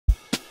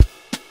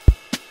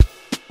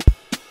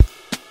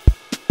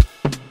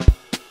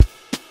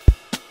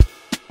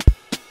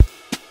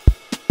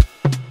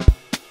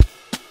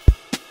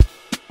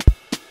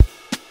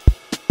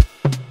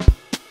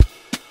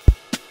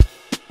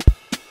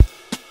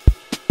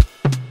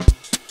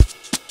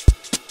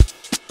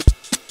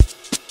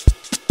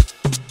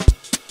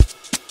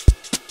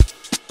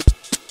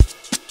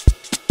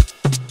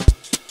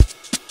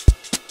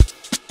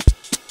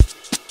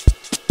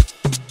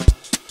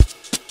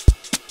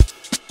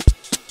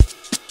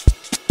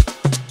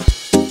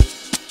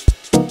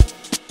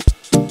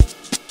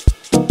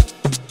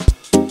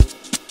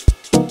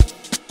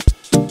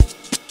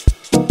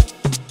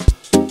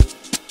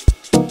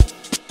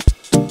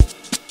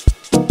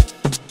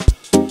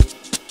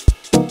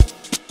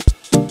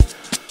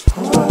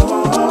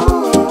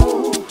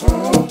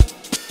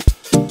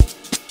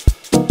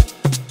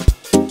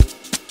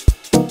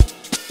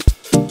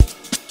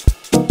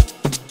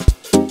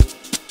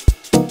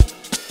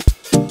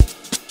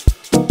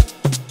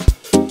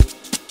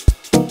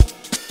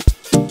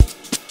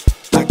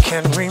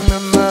can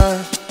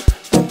remember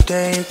the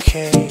day you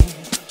came.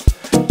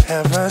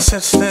 Ever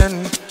since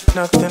then,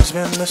 nothing's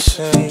been the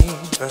same.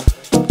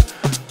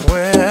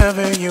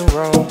 Wherever you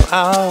roam,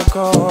 I'll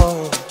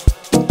go.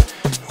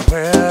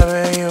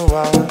 Wherever you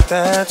are,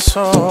 that's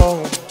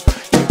home.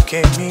 You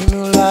gave me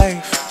new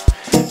life,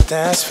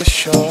 that's for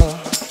sure.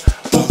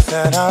 All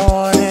that I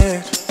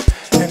wanted,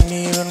 and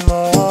even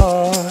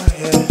more,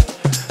 yeah.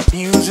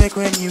 Music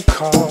when you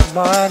call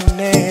my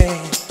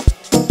name.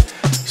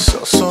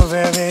 So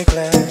very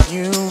glad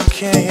you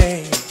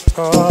came.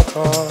 Oh, oh,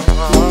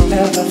 oh.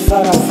 Never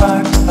thought I'd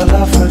find a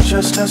love for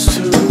just us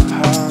two.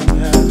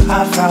 Yeah.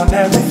 I found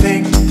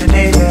everything the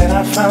day that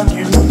I found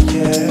you.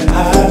 Yeah,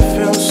 I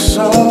feel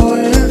so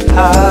in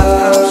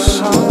love.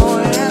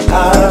 I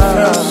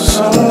feel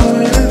so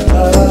in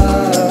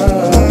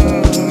love.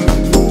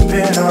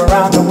 Been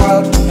around the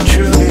world, and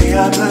truly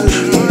I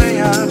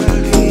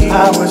believe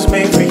I was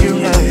made for you,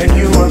 and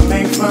you were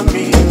made for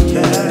me.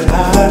 Yeah,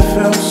 I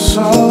feel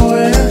so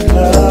in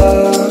love.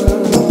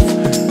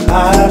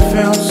 I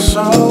feel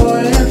so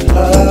in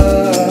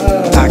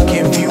love. I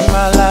give you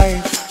my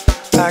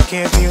life, I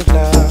give you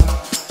love.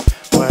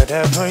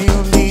 Whatever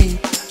you need,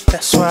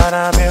 that's what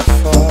I'm here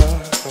for.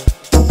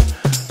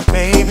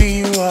 Baby,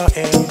 you are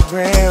in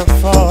rare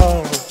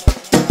form.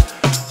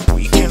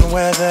 We can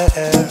weather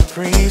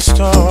every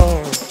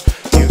storm.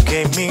 You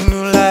gave me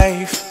new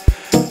life,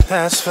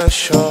 that's for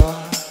sure.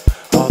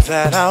 All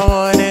that I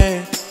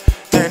wanted,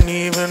 and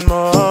even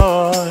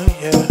more,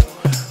 yeah.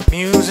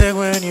 Music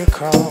when you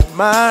call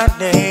my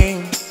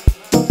name.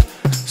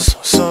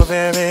 So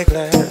very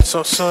glad,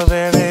 so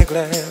very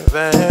glad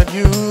that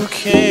you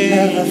came.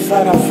 Never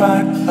thought I'd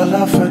find a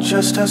love for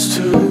just us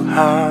two.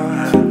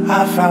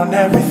 I found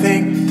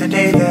everything the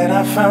day that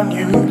I found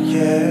you.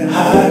 Yeah,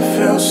 I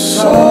feel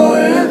so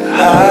in love.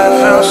 I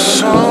feel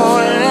so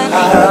in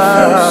love. I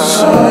feel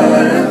so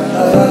in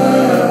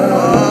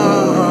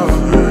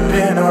love.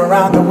 Been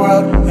around the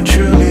world, and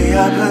truly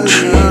I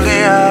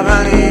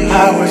believe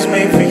I was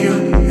made for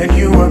you, and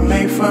you were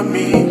made for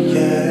me.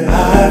 Yeah,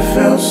 I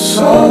feel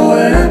so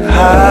in love. I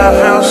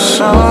feel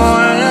so in love.